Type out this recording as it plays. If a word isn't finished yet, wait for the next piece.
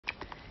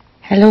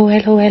Hello,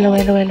 hello, hello,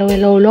 hello, hello,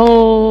 hello,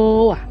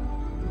 hello.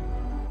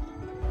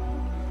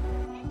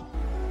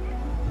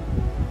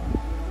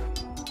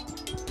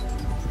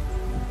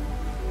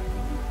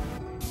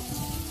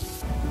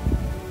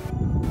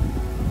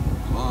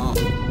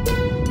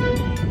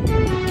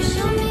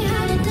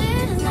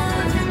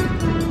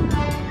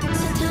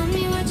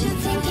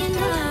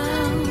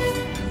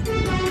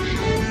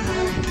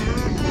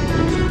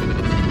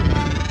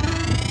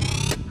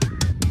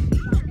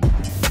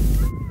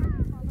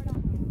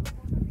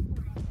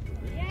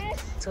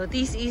 So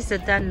this is the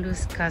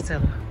Dunluce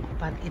Castle,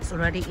 but it's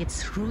already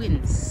its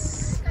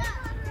ruins.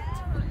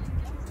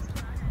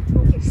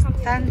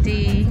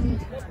 Standing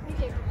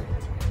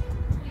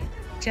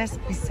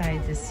just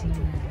beside the sea,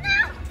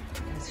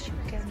 as you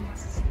can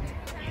see.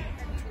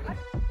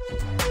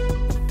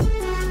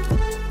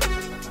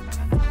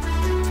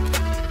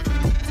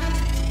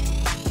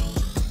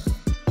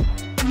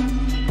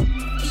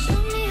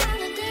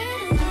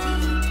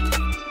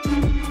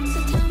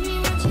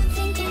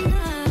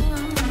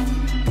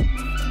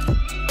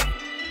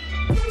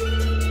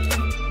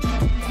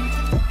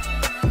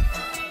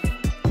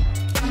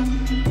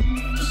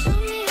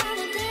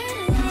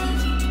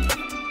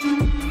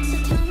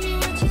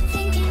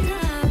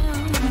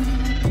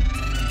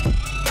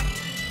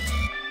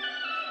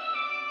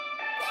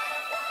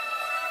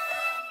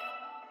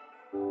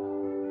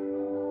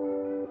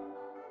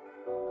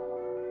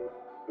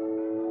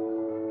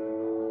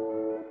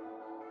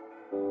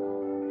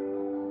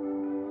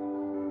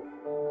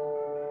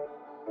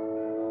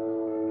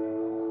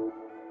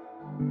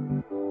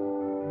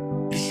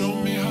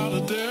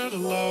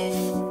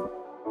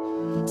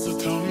 So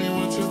tell me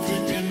what you're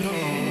thinking of.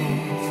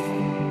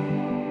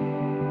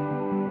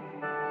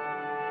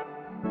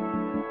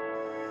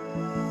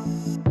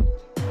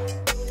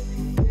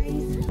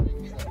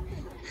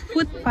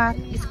 Footpath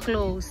is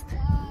closed.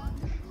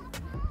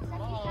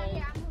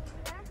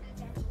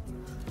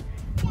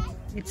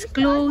 It's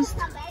closed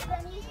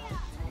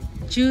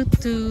due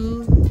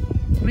to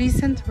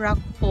recent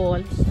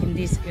rockfall in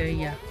this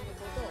area.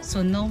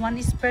 So no one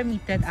is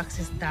permitted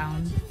access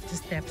down the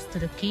steps to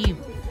the cave.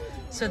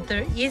 So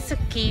there is a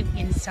cave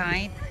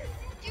inside.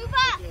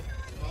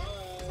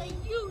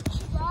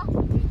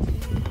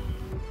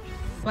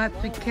 But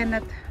we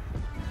cannot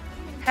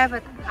have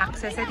it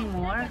access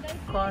anymore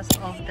because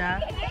of the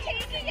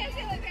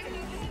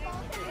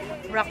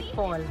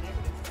rockfall.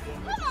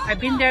 I've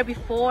been there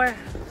before.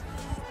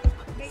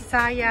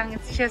 Sayang,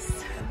 it's just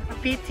a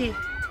pity.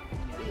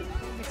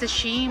 It's a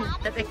shame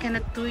that I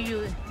cannot do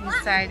you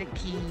inside the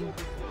cave.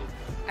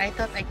 I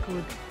thought I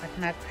could, but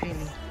not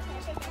really.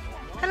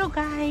 Hello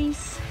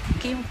guys,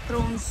 Game of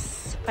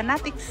Thrones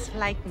fanatics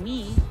like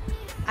me.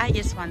 I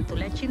just want to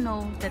let you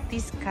know that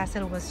this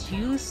castle was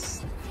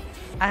used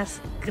as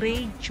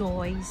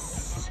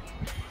Greyjoy's,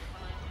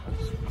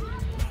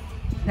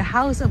 the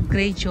house of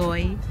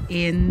Greyjoy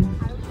in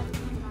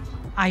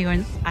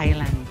Iron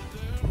Island.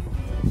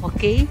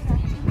 Okay,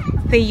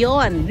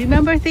 Theon,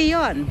 remember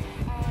Theon?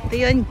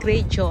 Theon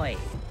Greyjoy.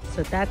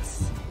 So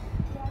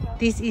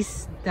this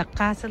is the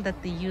castle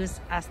that they use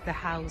as the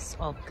house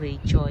of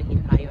Greyjoy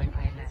in Iron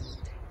Island.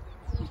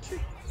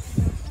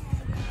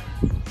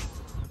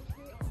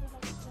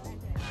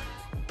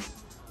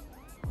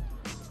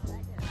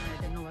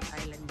 I don't know what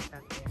island is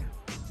that there.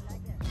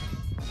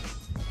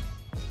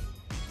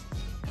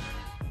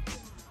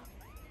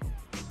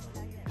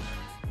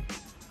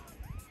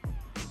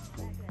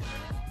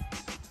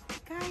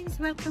 Guys,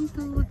 welcome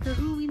to the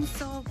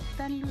ruins of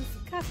Dunluce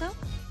Castle.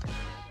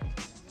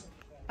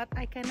 But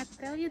I cannot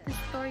tell you the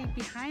story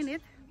behind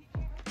it,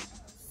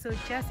 so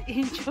just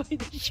enjoy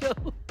the show.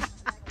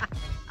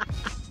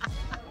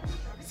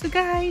 So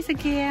guys,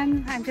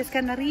 again, I'm just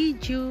gonna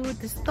read you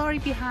the story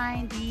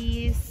behind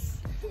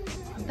this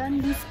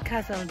Dunluce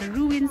Castle, the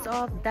ruins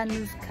of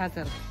Dunluce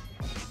Castle.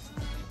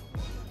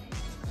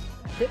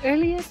 The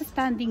earliest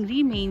standing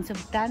remains of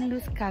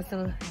Dunluce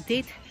Castle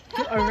date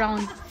to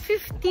around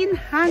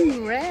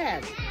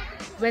 1500,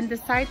 when the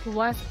site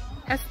was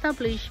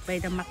established by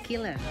the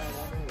Macmillans.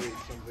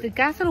 The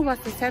castle was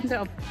the center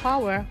of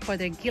power for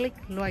the Gaelic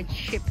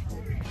lordship,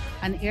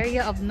 an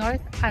area of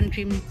North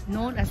Antrim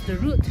known as the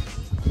Root,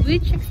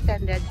 which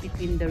extended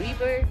between the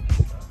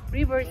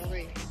rivers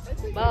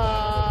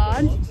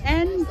Bon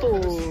and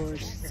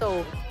Bourse.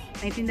 So,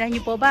 naintindihan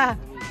niyo po ba?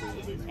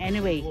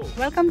 Anyway,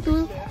 welcome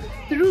to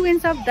the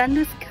ruins of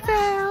Dunluce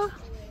Castle.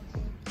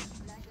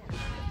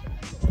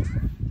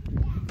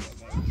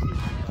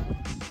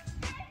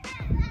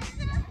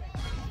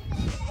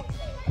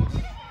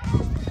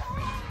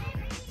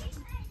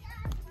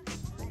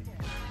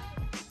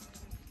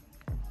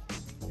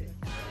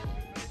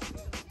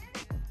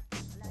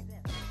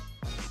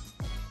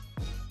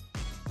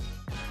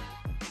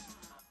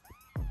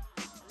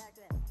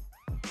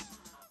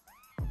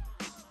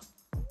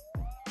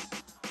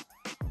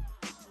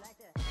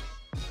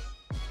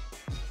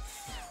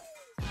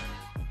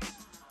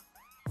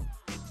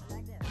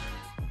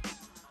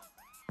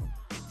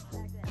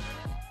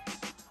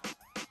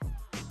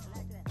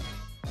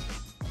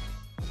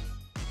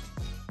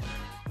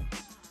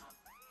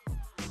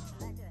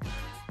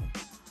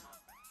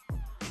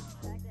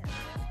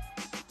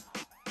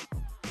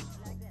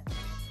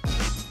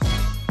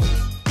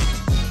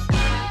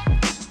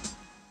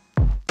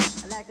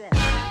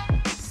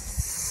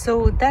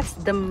 So that's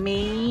the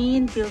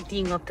main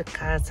building of the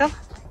castle,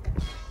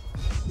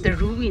 the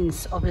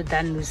ruins of the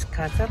Dunluce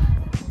Castle,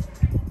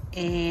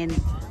 and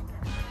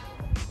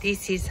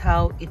this is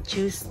how it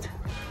used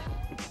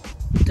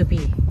to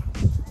be,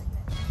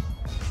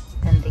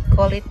 and they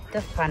call it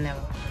the funnel.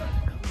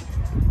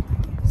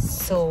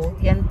 So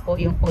yan po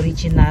yung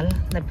original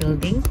na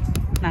building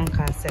ng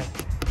castle.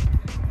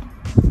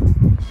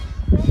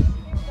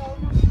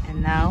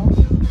 And now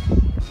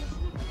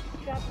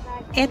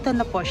eto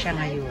na po siya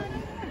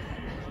ngayon.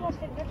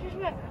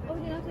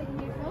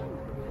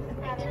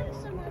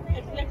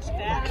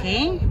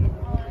 Okay.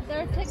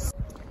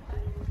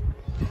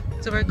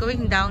 So we're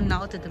going down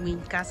now to the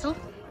main castle.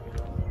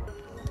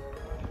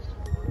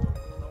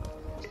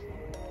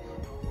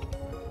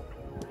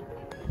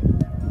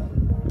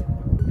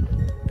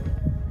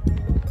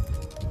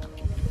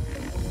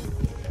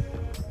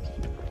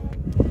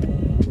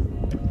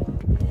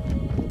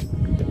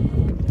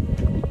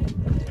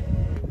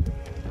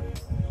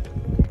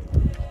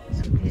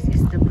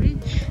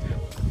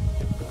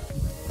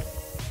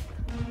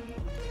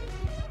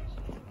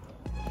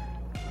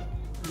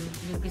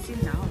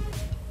 Now.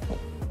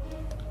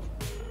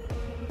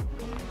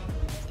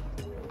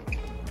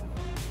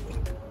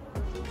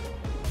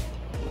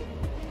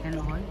 And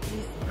on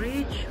this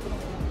bridge,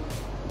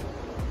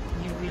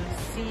 you will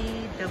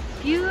see the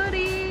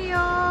beauty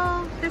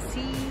of the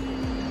sea.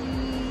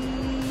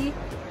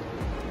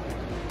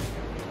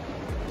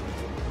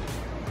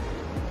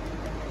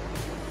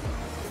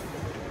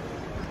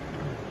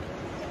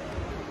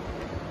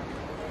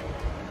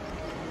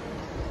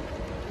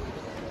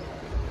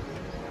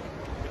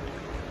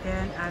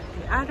 Then at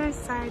the other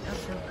side of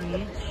the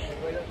bridge,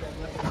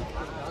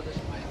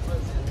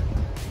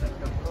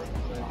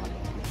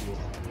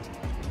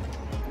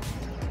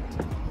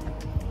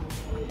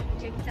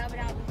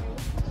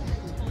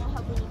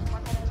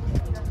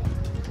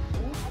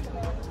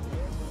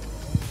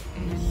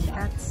 and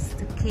that's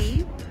the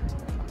cave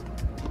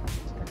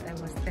that I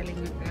was telling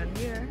you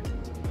earlier,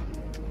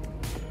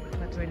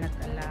 but we're not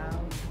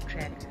allowed to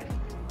tread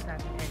that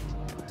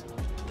anymore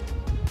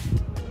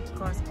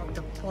because of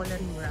the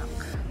fallen rock.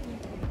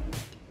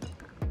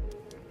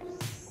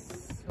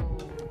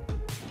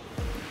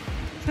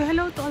 So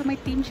hello to all my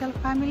Team Shell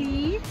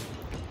family,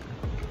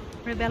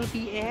 Rebel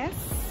BS,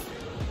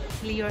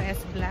 Leo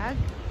S Vlog,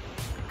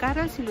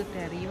 Carol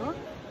Siluterio,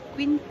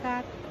 Queen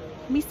Cat,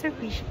 Mr.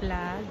 Fish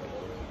Vlog,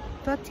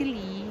 Toti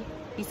Lee,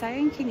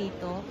 Bisayang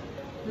Chinito,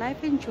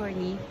 Life and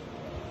Journey,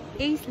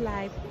 Ace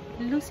Life,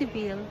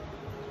 Luciville,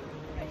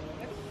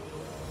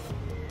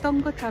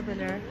 Tongo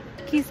Traveler,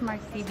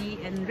 Kismark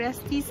TV, and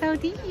Resty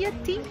Saudi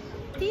Yati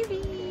TV,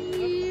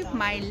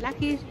 my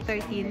lucky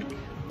 13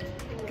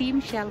 Team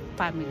Shell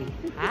family.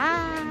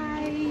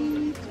 Hi!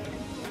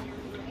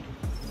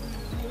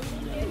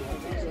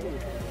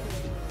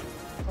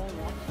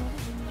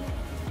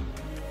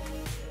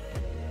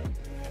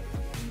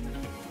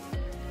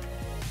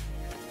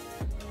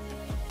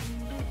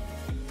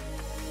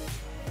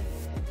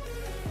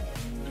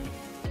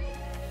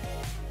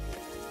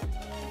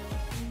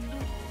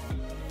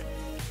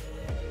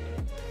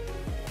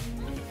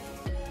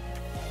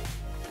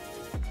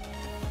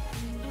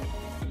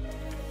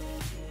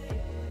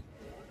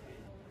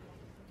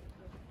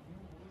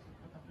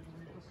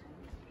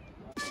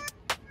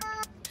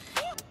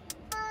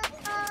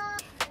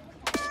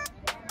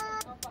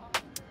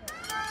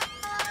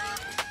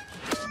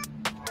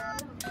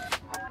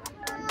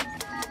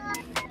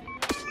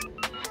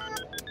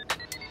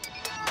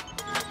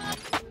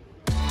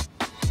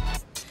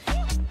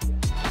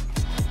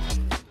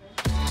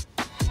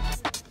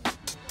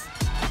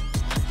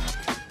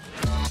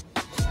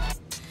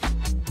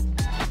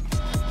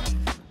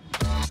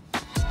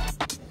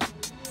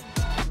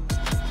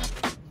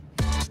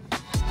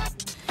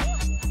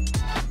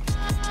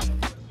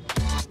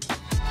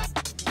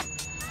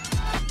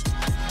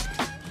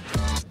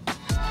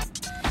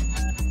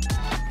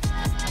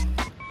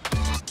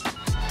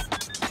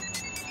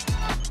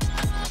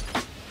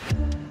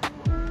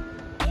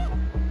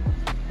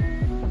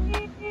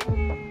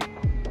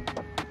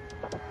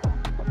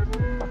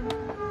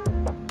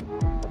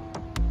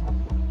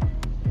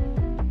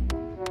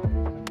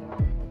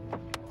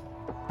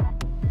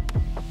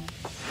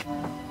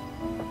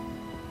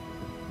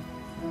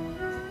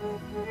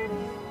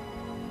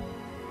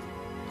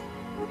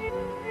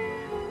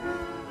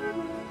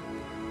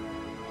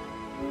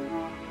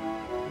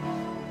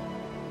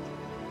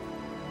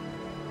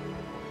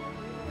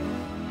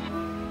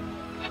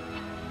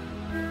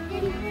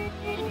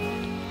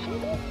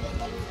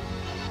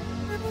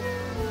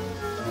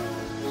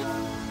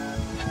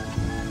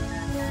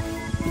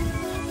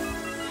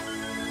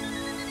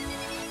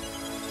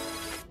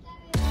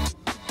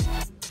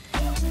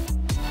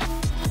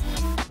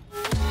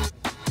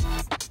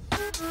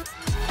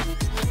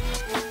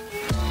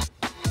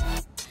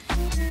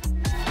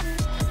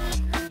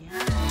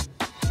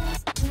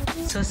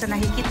 So sa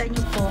nakikita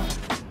nyo po,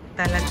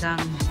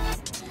 talagang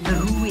the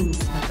ruins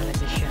na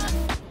talaga siya.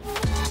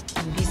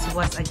 And this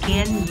was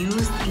again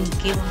used in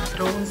Game of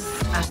Thrones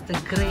as the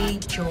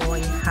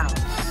Greyjoy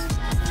House.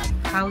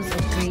 House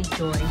of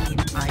Greyjoy in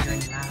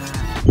Ireland.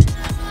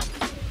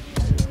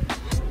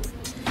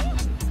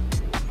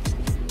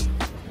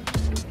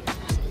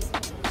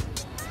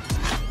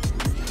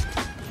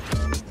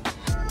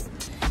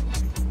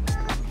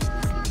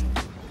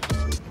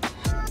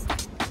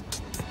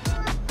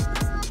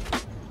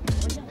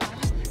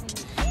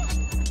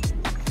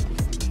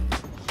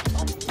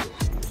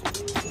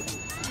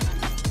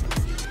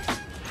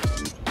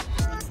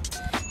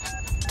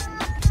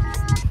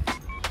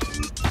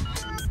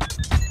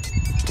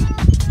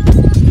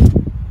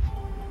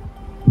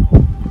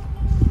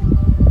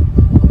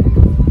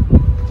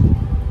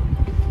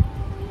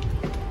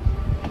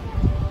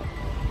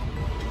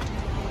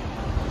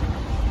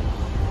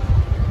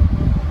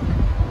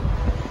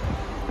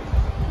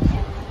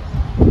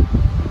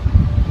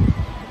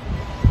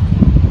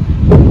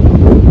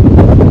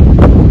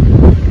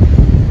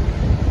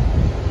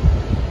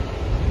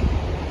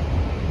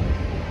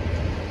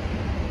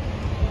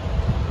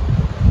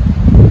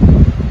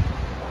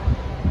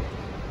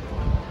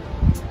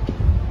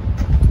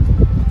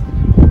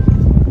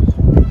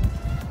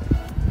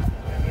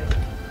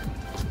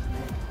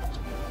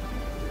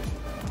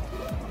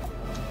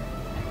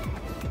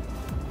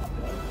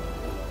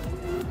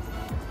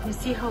 You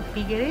see how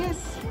big it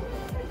is?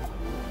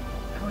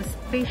 How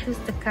spacious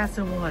the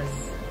castle was.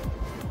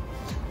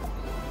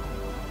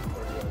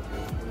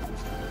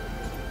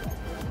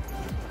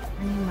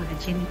 And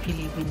imagine if you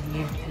live in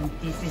here and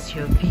this is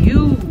your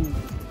view.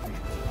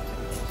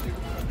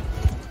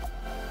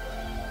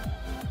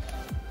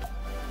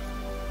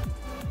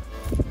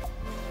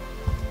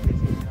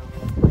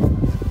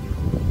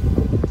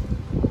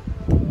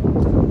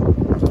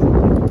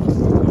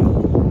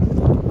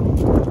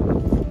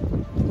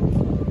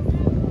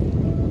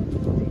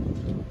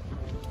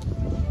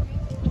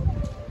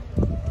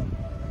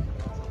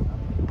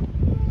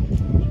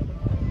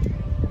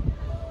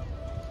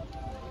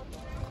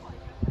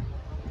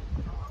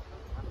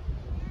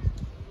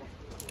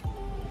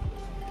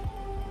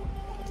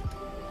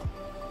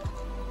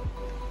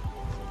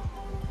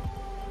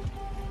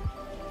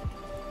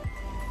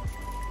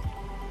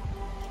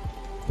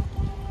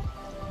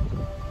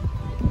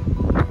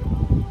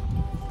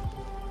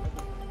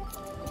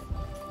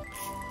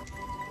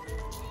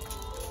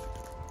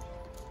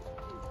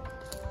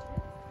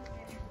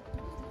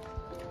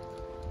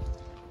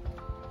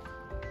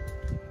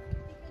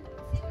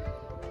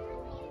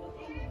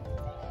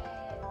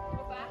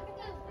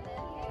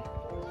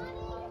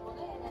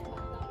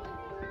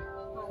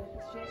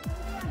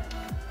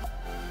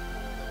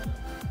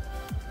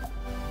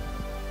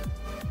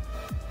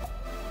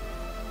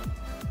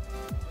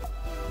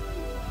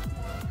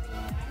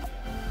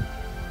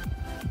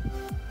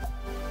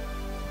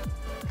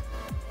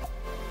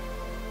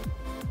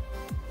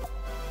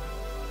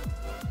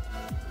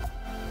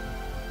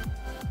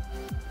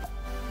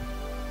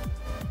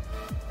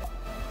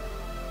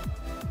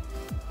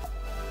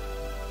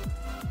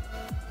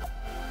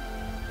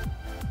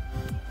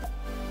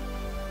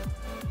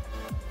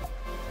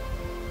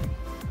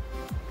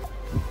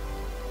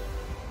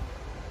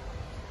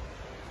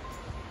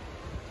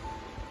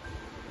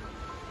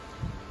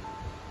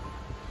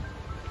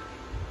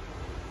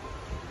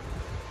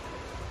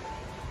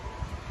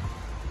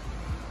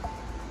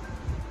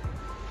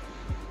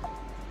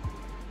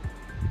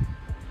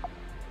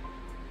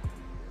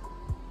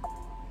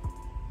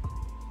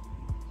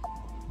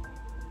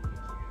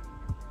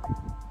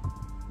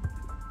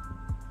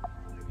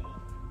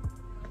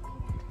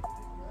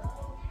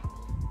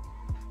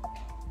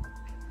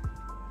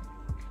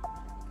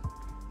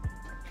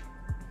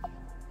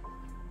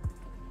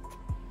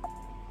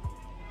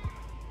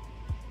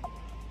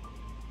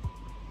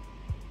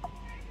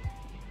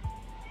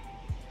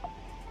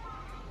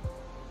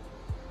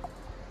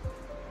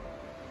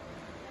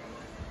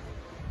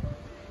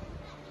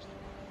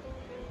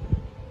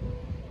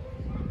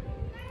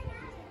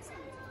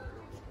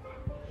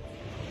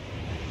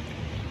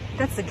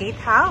 That's the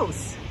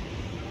gatehouse.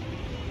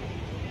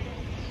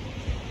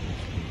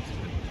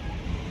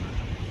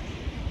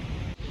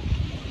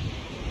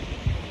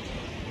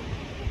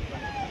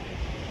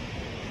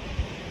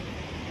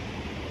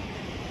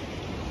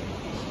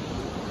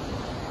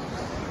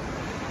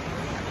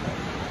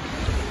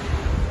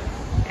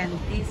 And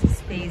this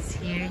space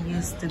here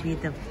used to be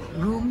the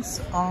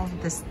rooms of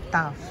the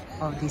staff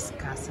of this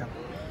castle.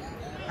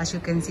 As you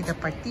can see the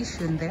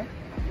partition there.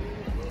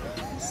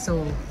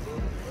 So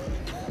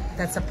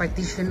that's a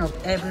partition of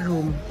every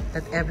room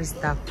that every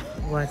staff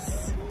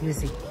was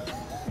using.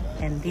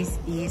 And this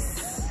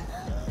is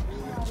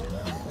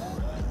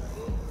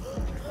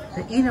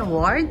the inner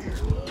ward,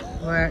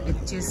 where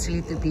it used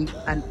to be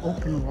an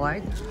open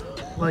ward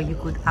where you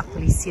could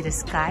actually see the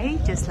sky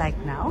just like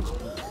now.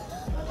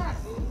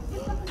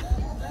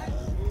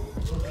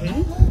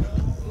 Okay.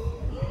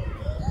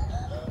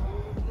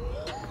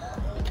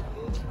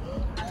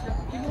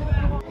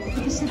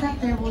 see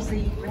that there was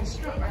a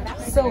restaurant.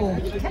 So,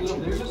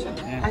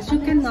 as you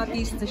can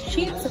notice, the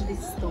shapes of these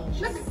stones.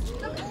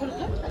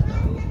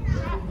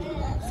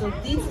 So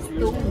these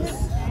stones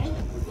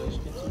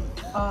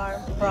are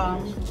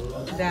from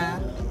the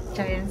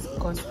Giant's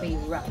Causeway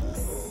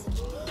rocks.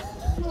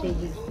 They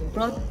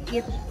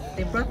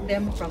brought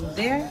them from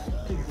there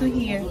to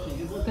here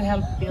to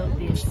help build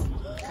this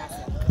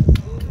castle.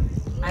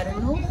 I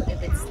don't know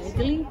if it's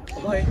legally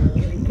or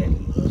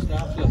illegally.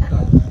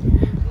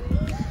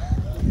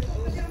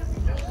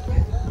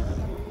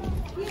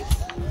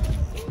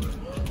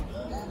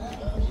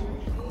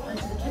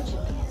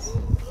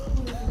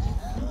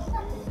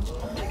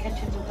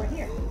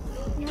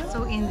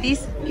 So in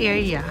this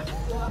area,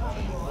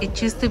 it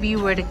used to be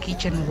where the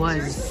kitchen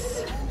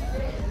was,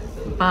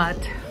 but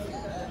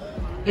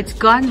it's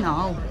gone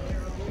now.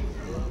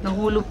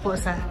 Nahulog po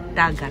sa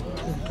dagat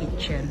yung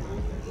kitchen.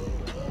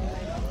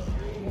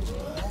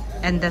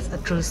 And that's a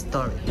true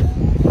story.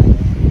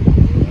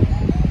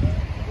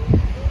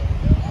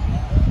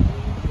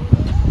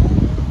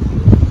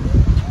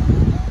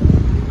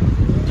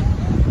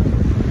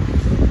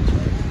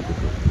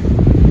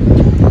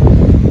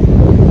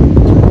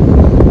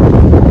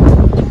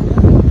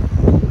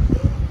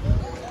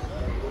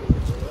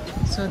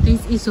 So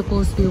this is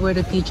supposed to be where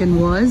the kitchen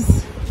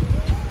was,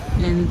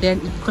 and then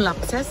it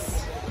collapses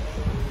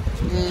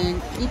and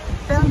it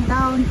fell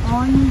down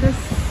on the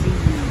sea,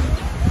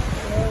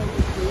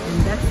 and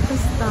that's the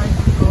start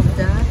of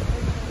the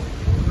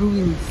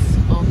ruins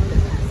of the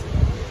castle.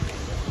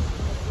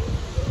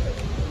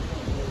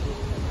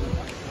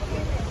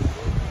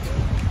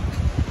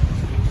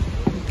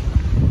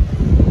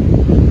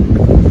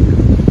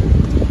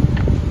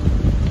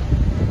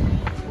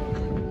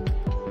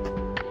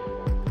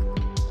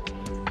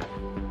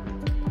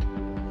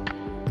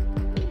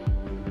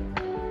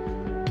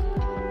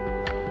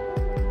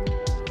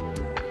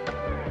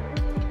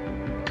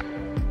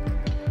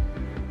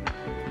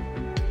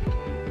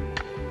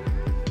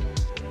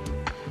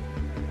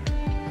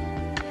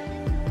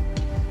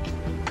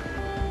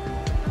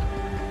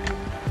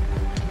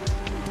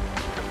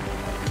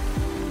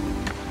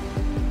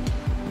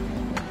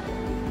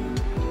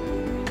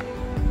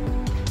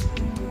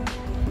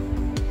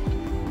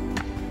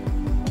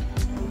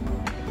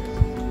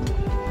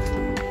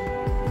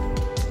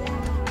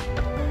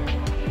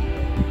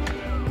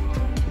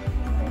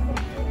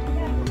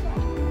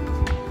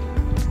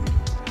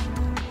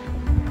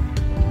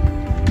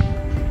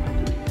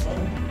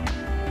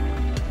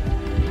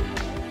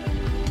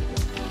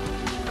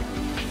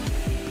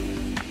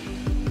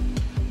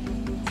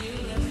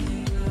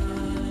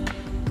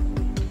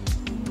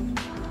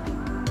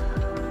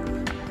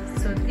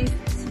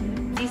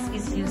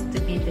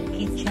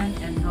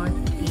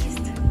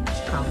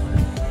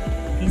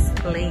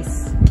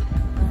 Place,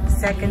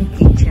 second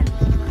kitchen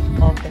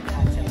of the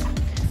castle.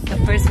 The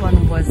first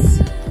one was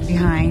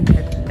behind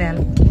that fell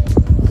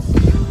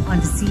on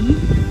the sea,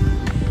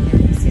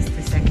 and this is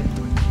the second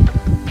one.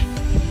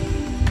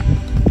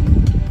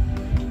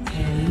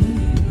 And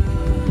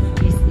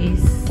this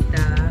is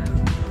the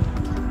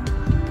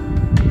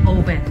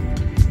oven.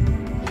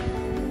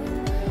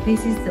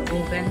 This is the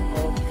oven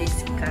of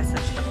this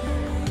castle.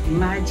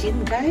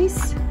 Imagine,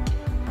 guys.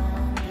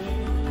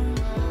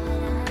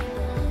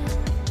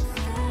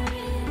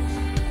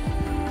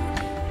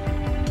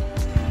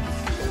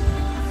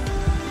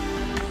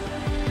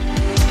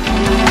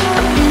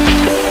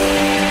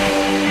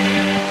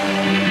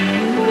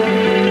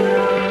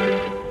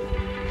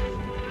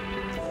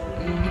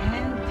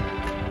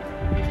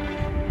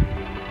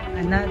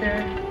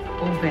 Another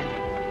oven,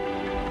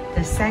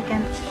 the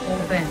second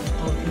oven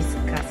of this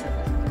castle.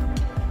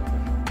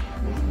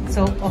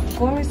 So of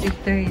course, if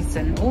there is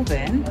an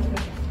oven,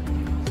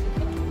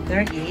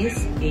 there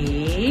is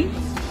a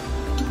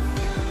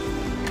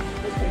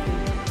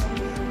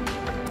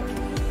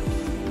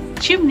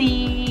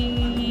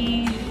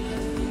chimney.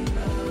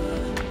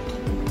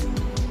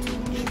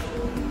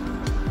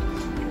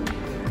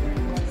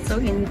 So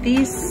in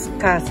this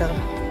castle,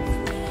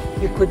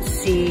 you could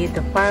see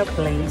the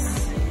fireplace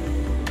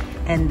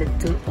and the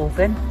two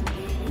oven,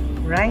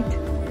 right?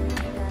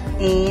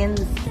 And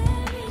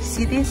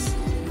see this?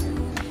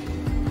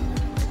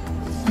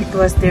 It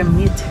was their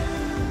meat.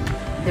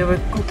 They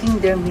were cooking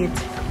their meat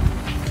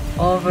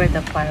over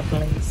the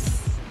fireplace.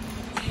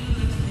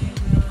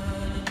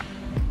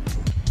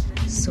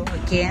 So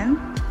again,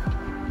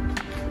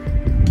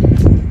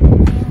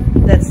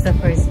 that's the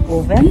first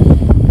oven,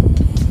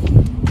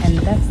 and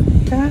that's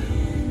the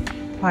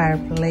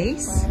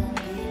fireplace.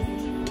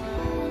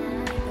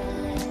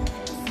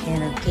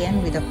 And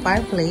again with the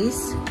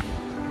fireplace.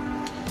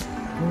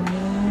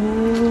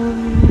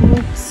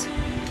 Oops.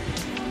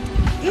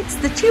 It's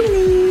the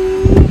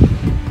chimney.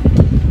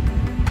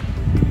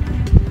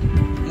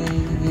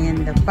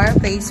 And the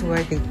fireplace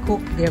where they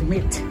cook their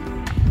meat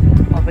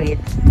over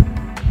it.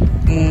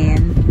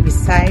 And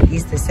beside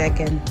is the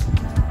second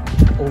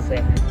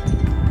oven.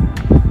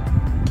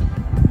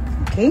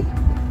 Okay.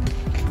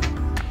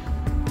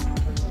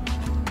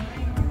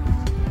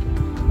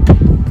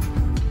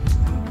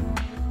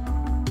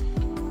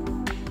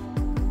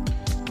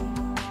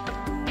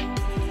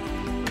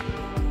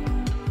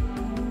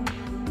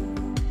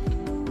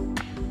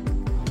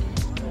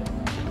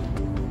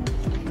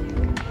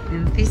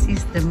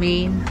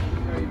 main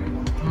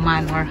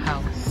manor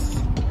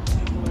house.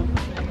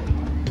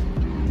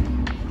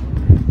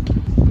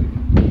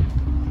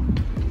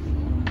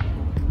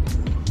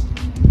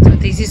 So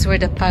this is where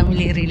the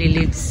family really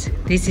lives.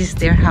 This is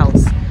their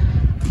house,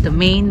 the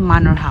main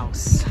manor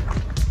house.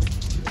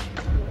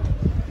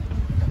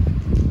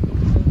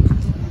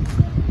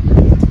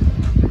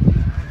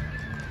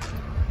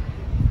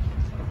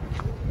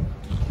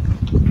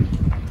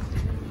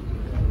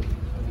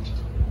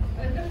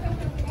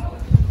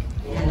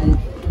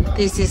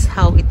 This is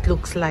how it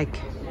looks like.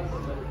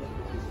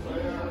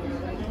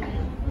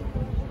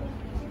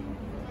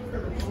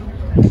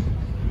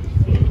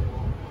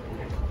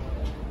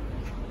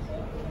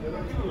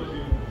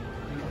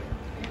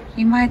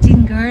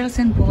 Imagine, girls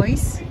and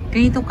boys,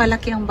 ganito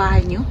kalaki ang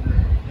bahay nyo.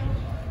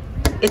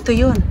 Ito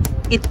yun.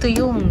 Ito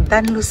yung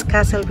Dunluce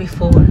Castle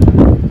before.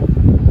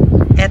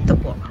 Ito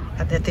po.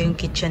 At ito yung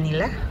kitchen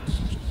nila.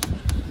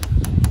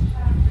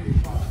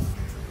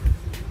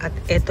 At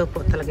ito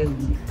po talaga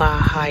yung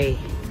bahay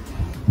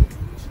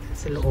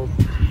sa loob.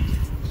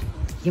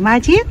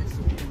 Imagine?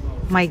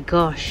 My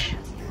gosh.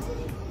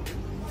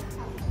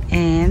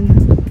 And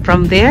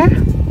from there,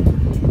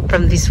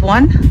 from this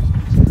one,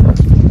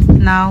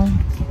 now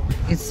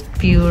it's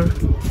pure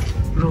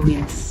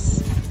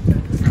ruins.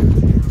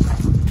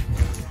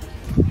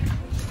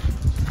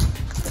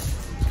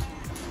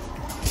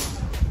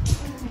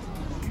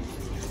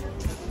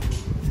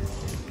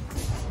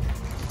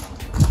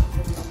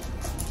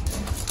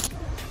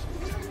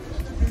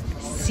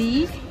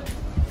 See?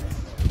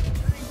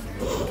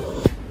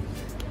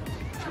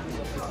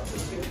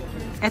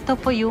 Ito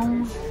po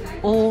yung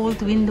old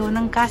window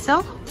ng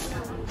castle.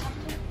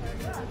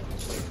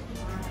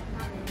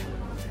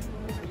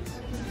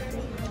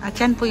 At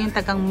yan po yung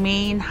tagang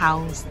main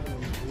house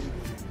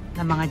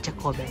ng mga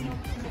Jacobin.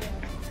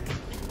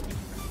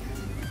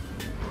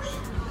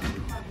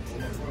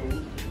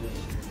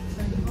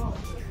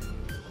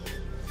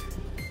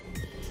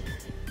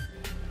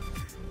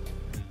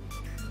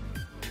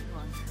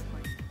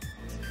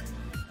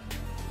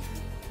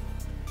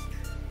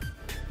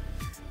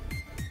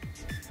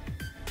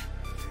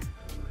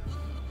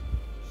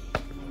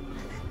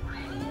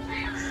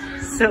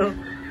 So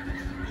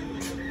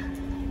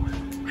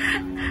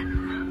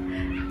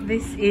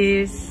this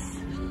is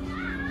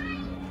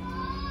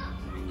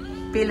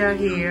pillar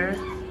here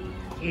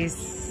is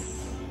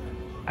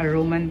a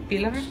Roman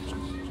pillar.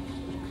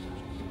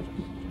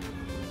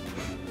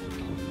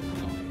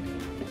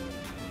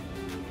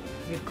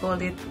 We call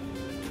it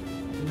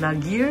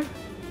lagir.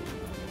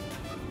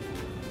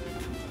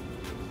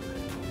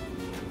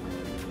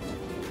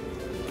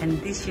 And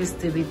this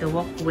used to be the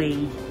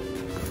walkway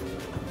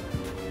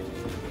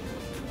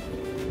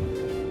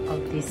of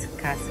this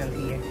castle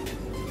here.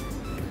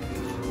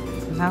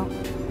 Now,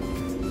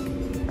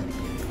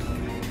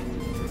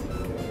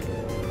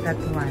 that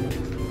one,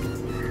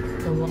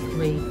 the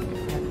walkway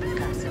of the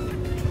castle.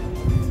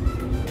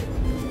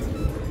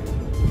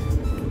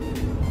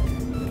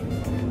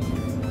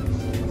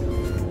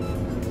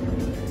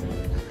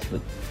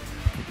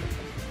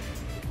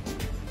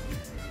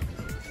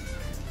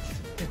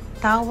 The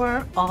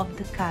tower of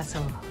the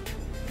castle.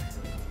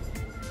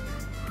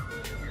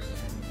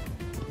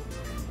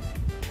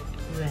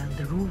 Well,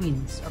 the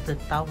ruins of the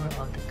tower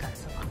of the castle.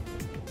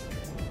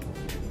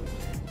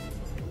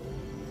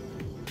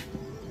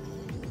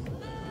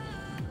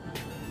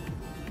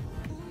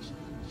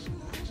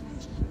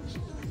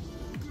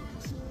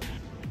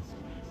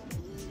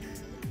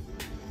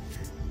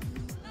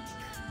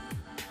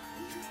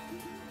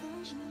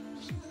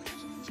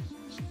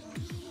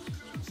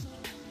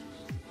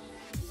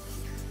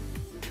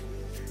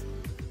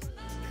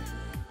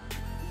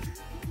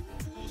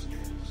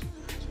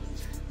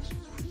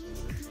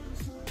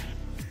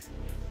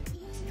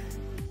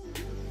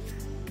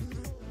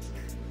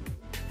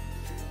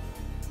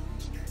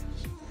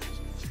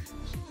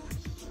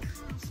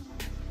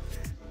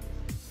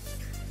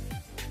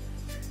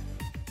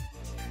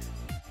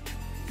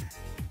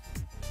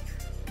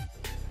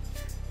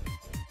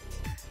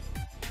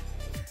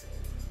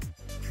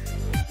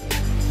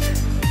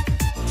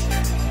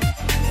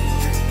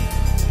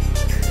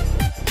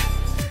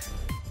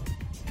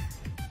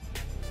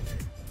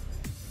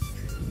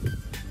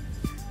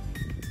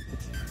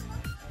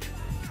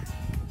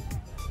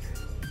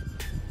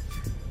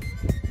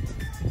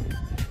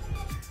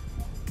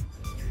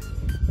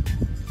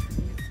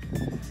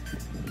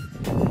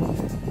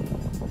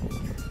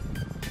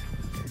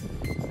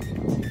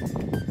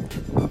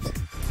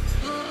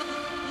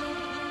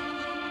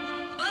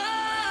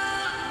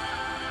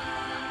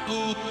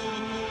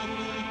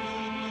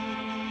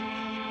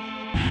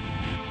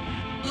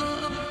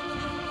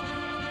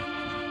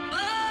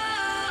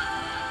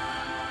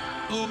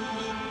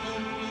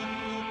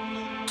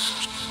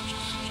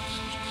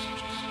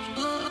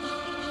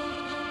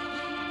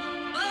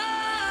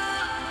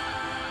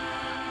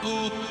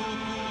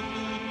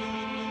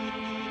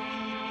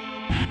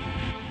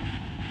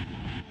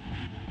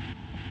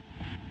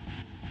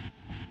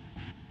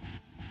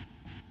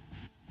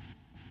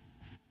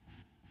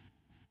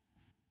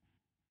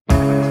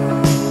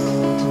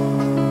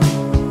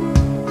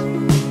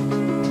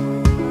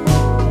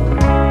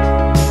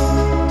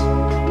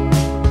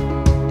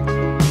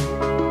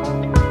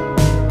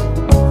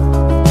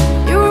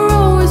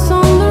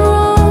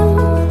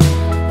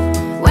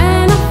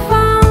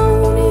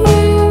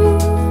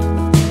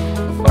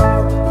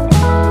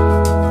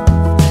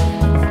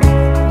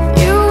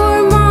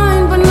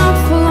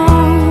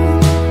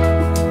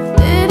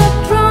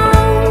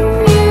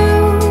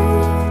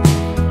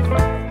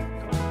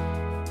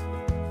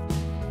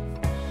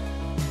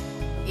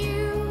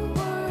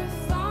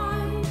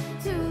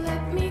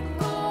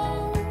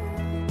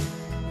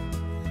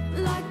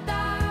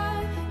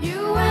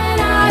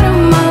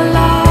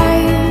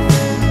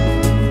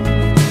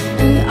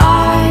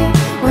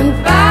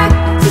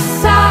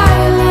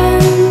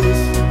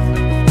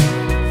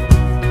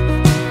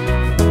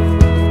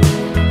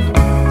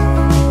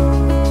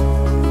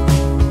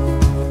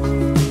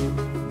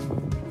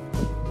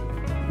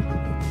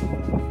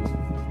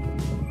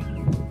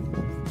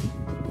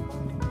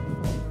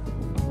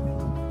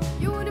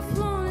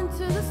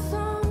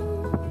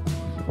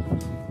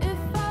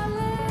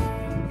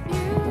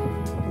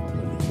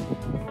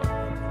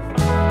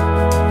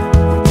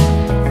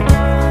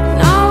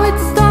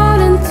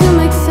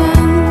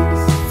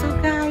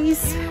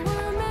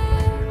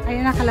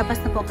 Ayan, nakalabas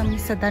na po kami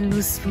sa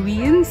Dunluce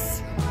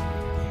Ruins.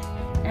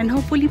 And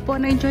hopefully po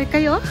na-enjoy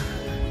kayo.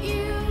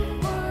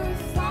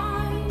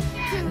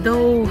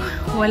 Though,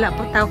 wala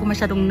po tayo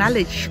masyadong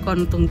knowledge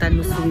kung itong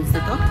Dunluce Ruins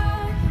na to.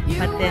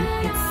 But then,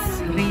 it's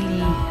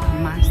really a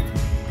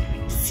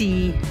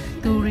must-see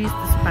tourist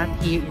spot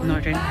here in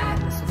Northern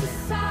Ireland.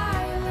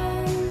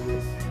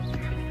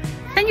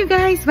 Thank you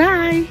guys.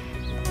 Bye!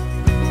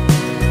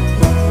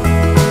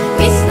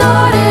 We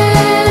started